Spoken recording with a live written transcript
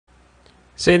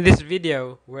So in this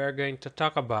video, we're going to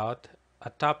talk about a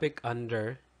topic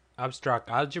under abstract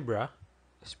algebra,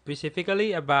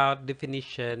 specifically about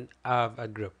definition of a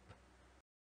group.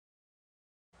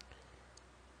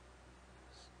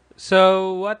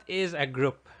 So what is a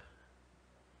group?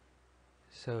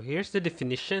 So here's the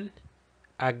definition.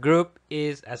 A group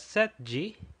is a set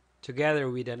G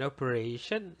together with an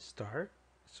operation star.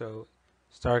 So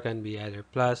star can be either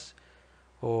plus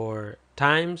or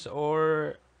times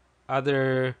or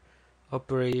other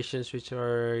operations which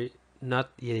are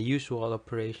not the usual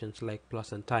operations like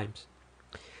plus and times,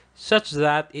 such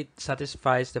that it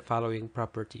satisfies the following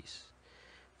properties.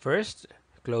 First,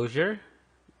 closure,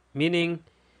 meaning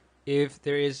if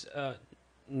there is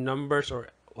numbers or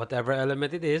whatever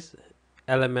element it is,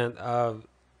 element of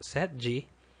set G,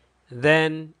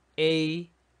 then A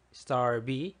star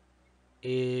B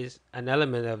is an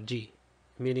element of G.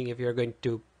 Meaning if you're going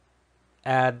to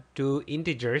add two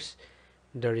integers,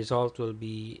 the result will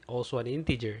be also an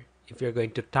integer. If you're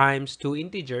going to times two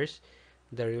integers,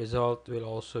 the result will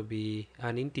also be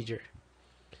an integer.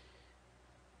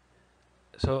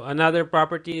 So another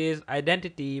property is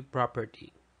identity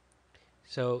property.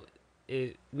 So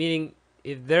meaning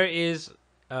if there is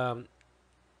um,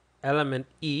 element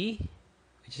E,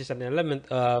 which is an element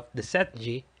of the set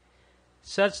G,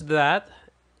 such that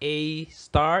A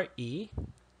star E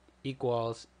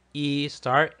equals E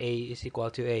star A is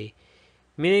equal to A,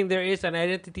 meaning there is an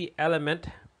identity element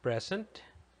present,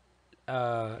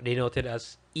 denoted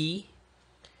as E,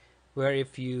 where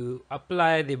if you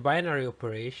apply the binary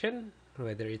operation,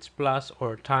 whether it's plus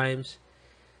or times,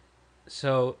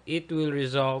 so it will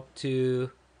result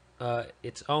to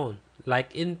its own.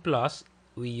 Like in plus,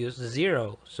 we use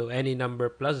 0, so any number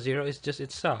plus 0 is just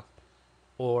itself.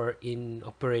 Or in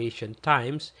operation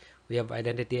times, we have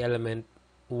identity element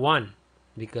 1,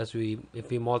 because if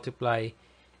we multiply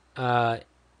uh,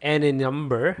 any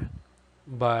number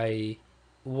by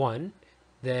 1,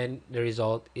 then the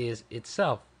result is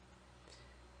itself.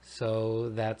 So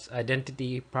that's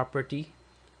identity property.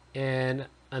 And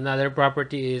another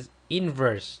property is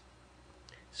inverse.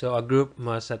 So a group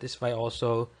must satisfy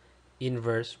also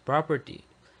inverse property.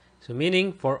 So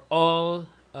meaning for all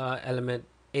element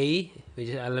A, which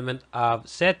is element of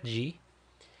set G,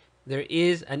 there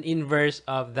is an inverse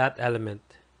of that element,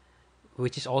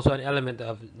 which is also an element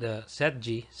of the set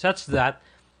G, such that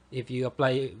if you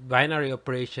apply binary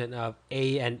operation of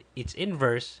A and its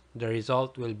inverse, the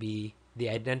result will be the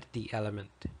identity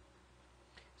element.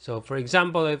 So for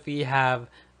example, if we have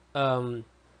for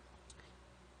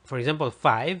example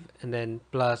 5 and then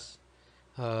plus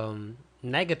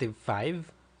negative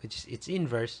 5, which is its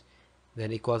inverse,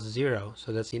 then equals 0,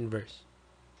 so that's inverse.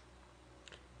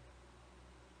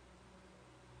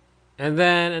 And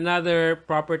then another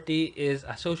property is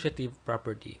associative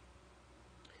property.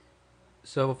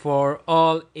 So for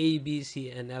all A, B, C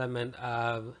and element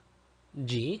of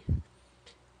G,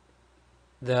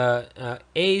 the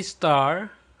A star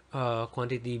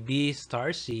quantity B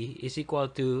star C is equal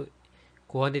to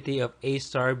quantity of A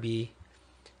star B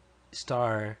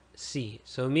star C.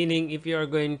 So meaning if you are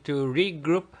going to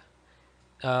regroup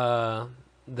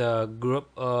the group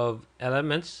of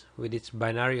elements with its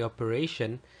binary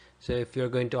operation, so if you're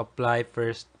going to apply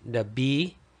first the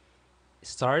B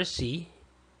star C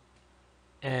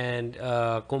and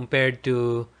compared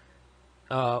to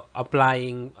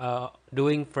applying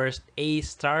doing first A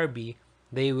star B,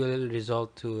 they will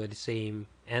result to the same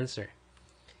answer.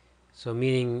 So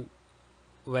meaning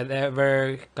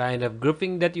whatever kind of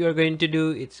grouping that you are going to do,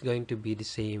 it's going to be the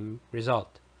same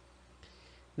result.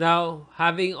 Now,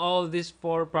 having all these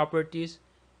four properties,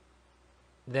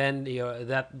 then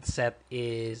that set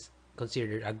is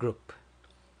considered a group.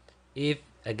 If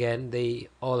again they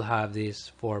all have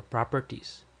these four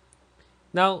properties.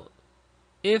 Now,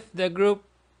 if the group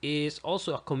is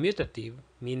also a commutative,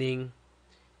 meaning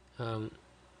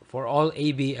for all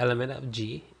AB element of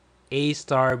G, A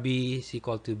star B is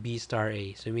equal to B star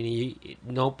A. So meaning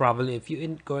no problem if you're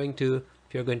going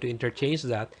to interchange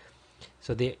that.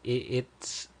 So it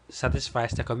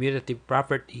satisfies the commutative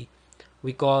property.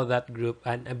 We call that group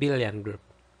an abelian group.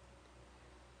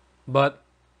 But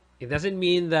it doesn't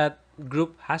mean that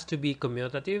group has to be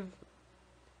commutative.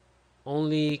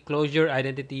 Only closure,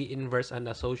 identity, inverse, and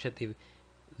associative.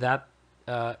 That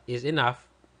is enough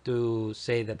to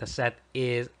say that a set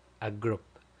is a group.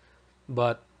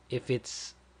 But if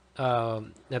it's at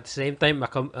the same time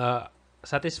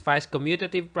satisfies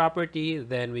commutative property,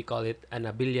 then we call it an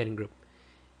abelian group.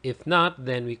 If not,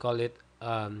 then we call it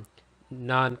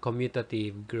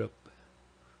non-commutative group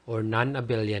or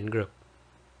non-abelian group.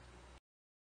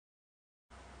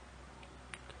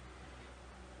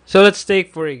 So let's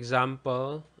take, for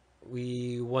example,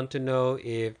 we want to know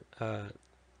if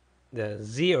the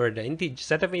z, or the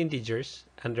set of integers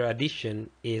under addition,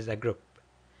 is a group.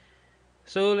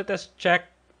 So let us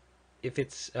check if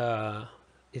it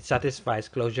satisfies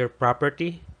closure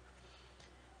property.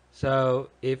 So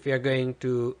if you're going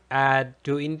to add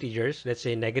two integers, let's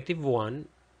say -1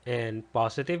 and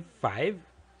 +5,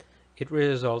 it will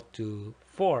result to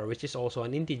 4, which is also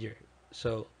an integer.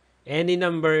 So any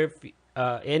number,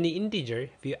 any integer,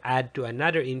 if you add to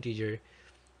another integer,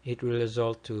 it will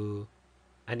result to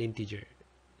an integer.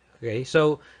 Okay,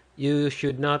 so you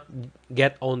should not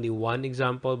get only one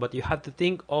example, but you have to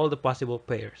think all the possible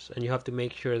pairs, and you have to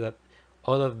make sure that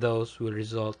all of those will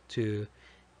result to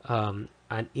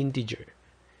an integer.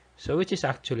 So which is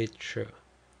actually true.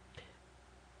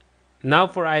 Now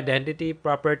for identity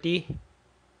property.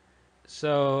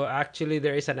 So actually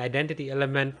there is an identity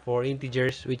element for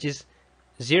integers, which is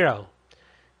 0.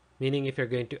 Meaning if you're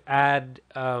going to add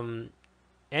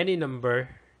any number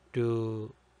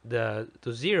to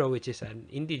 0, which is an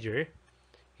integer,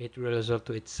 it will result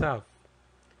to itself.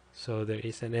 So there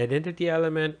is an identity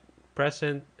element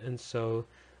present, and so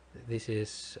this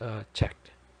is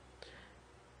checked.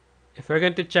 If we're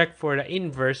going to check for the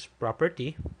inverse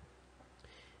property,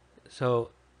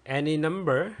 so any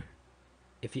number,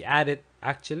 if you add it,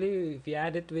 actually, if you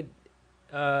add it with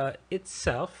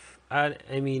itself,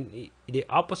 I mean the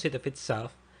opposite of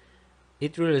itself,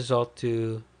 it will result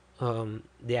to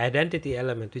the identity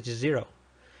element, which is 0.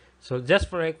 So just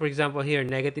for example here,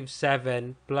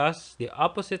 -7 plus the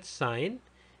opposite sign,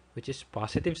 which is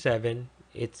 +7,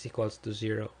 it's equals to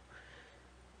 0.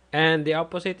 And the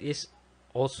opposite is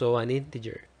also an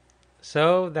integer.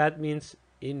 So that means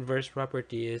inverse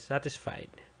property is satisfied.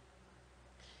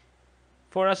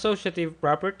 For associative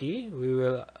property, we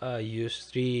will use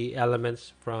 3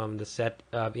 elements from the set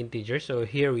of integers. So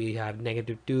here we have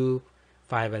 -2,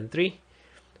 5, and 3,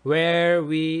 where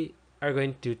we are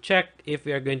going to check if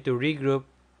we are going to regroup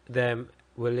them,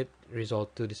 will it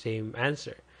result to the same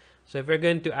answer. So if we're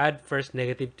going to add first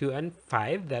 -2 and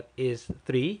 5, that is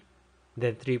 3,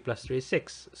 then 3 plus 3 is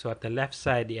 6. So at the left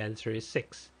side, the answer is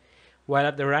 6. While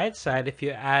at the right side, if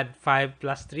you add 5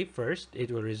 plus 3 first,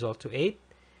 it will result to 8.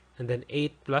 And then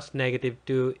 8 plus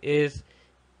 -2 is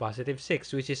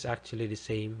 +6, which is actually the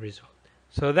same result.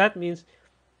 So that means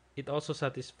it also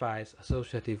satisfies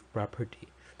associative property.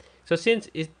 So since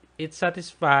it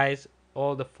satisfies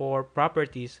all the 4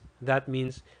 properties, that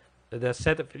means the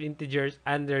set of integers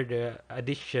under the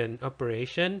addition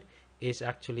operation is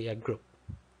actually a group.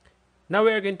 Now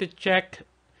we are going to check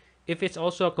if it's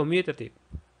also a commutative.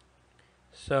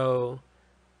 So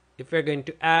if we're going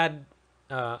to add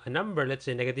a number, let's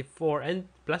say -4 and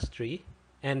 +3,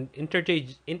 and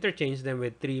interchange them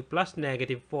with 3 plus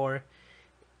 -4,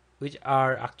 which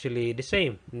are actually the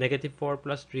same. -4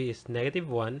 plus 3 is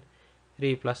 -1.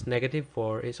 3 plus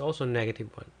 -4 is also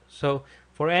 -1. So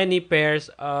for any pairs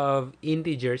of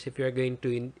integers, if you're going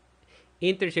to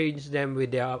interchange them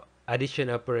with the addition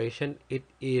operation, it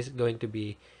is going to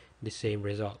be the same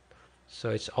result.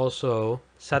 So it's also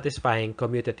satisfying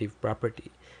commutative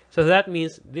property. So that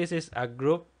means this is a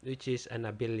group which is an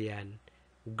abelian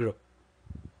group.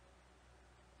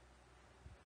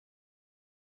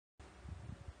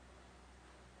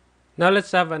 Now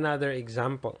let's have another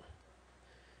example.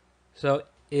 So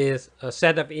is a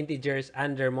set of integers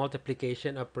under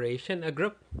multiplication operation a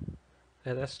group?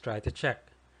 Let us try to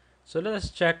check. So let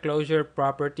us check closure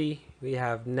property. We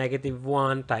have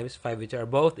 -1 times 5, which are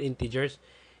both integers.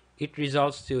 It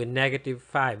results to a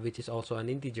 -5, which is also an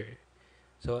integer.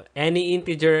 So any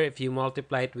integer, if you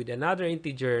multiply it with another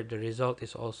integer, the result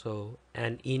is also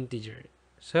an integer.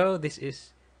 So this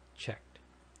is checked.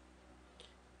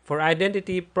 For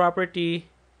identity property,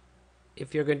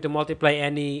 if you're going to multiply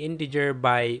any integer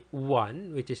by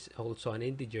 1, which is also an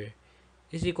integer,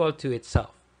 is equal to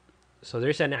itself. So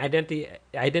there's an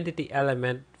identity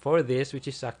element for this, which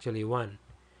is actually 1.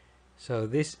 So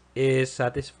this is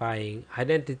satisfying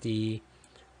identity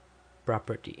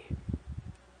property.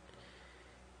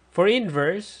 For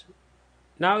inverse,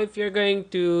 now if you're going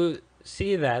to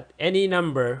see that any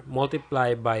number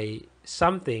multiplied by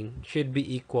something should be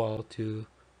equal to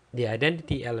the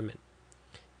identity element.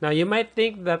 Now you might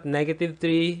think that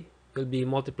 -3 will be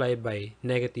multiplied by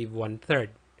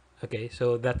 -1/3. Okay,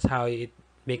 so that's how it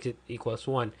makes it equals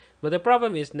 1. But the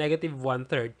problem is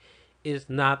 -1/3 is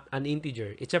not an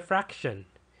integer. It's a fraction.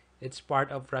 It's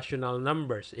part of rational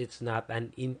numbers. It's not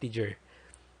an integer.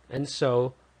 And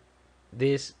so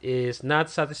this is not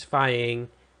satisfying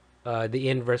the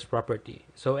inverse property.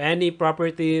 So any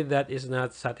property that is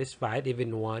not satisfied,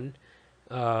 even 1,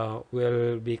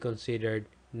 will be considered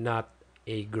not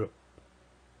a group.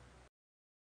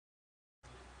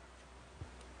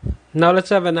 Now let's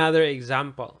have another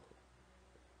example.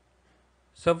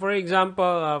 So for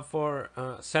example, for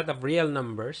a set of real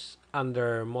numbers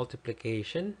under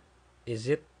multiplication, is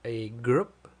it a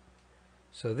group?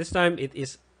 So this time it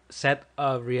is set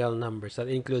of real numbers that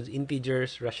includes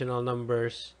integers, rational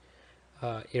numbers,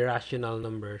 irrational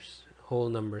numbers, whole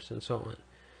numbers, and so on.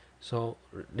 So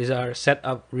these are set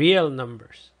of real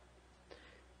numbers.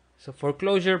 So for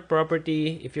closure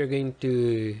property, if you're going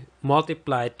to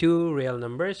multiply two real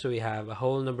numbers, so we have a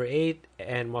whole number 8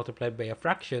 and multiplied by a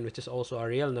fraction, which is also a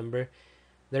real number,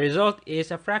 the result is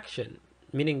a fraction,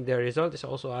 meaning the result is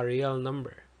also a real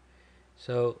number.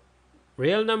 So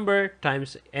real number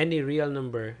times any real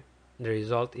number, the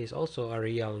result is also a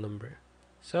real number.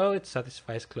 So it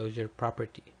satisfies closure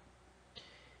property.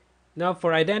 Now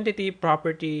for identity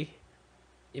property,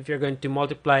 if you're going to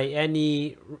multiply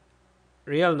any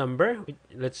real number,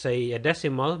 let's say a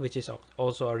decimal, which is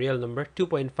also a real number,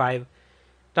 2.5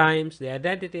 times the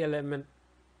identity element,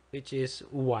 which is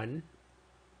 1,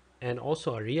 and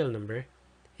also a real number,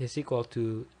 is equal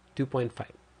to 2.5.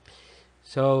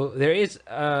 So there is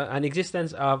an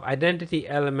existence of identity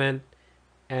element,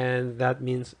 and that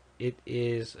means it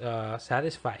is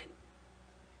satisfied.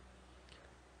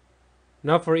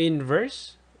 Now for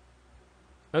inverse,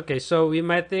 okay, so we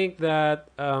might think that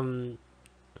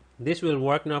this will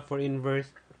work now for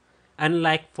inverse,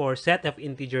 unlike for set of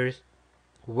integers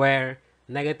where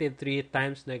negative 3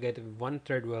 times negative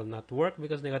 1/3 will not work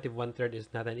because negative 1/3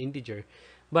 is not an integer.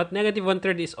 But negative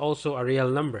 1/3 is also a real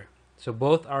number. So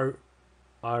both are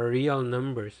real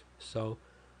numbers. So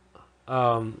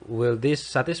will this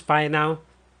satisfy now?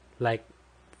 Like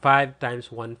 5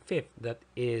 times 1/5, that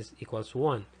is equals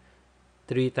 1.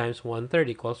 3 times 1/3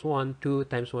 equals 1. 2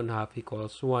 times 1/2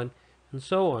 equals 1, and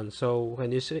so on. So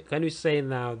can we say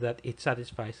now that it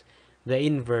satisfies the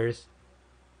inverse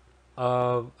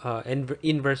of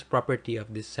inverse property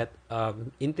of this set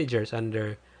of integers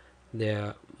under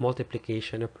the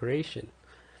multiplication operation?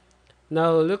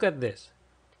 Now look at this.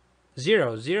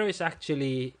 0 is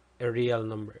actually a real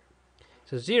number.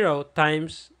 So 0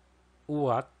 times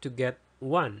what to get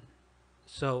 1?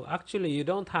 So actually you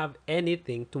don't have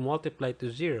anything to multiply to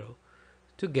 0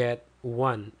 to get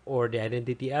 1, or the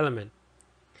identity element.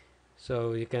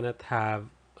 So you cannot have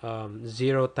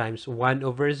 0 times 1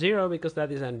 over 0 because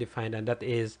that is undefined, and that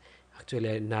is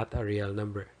actually not a real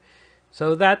number.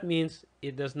 So that means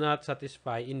it does not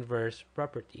satisfy inverse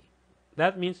property.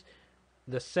 That means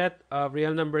the set of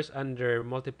real numbers under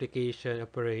multiplication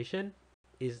operation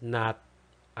is not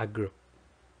a group.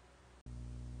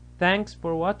 Thanks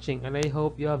for watching, and I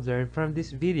hope you have learned from this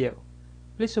video.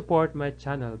 Please support my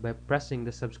channel by pressing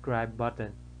the subscribe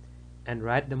button and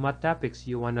write the math topics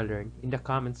you want to learn in the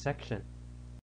comment section.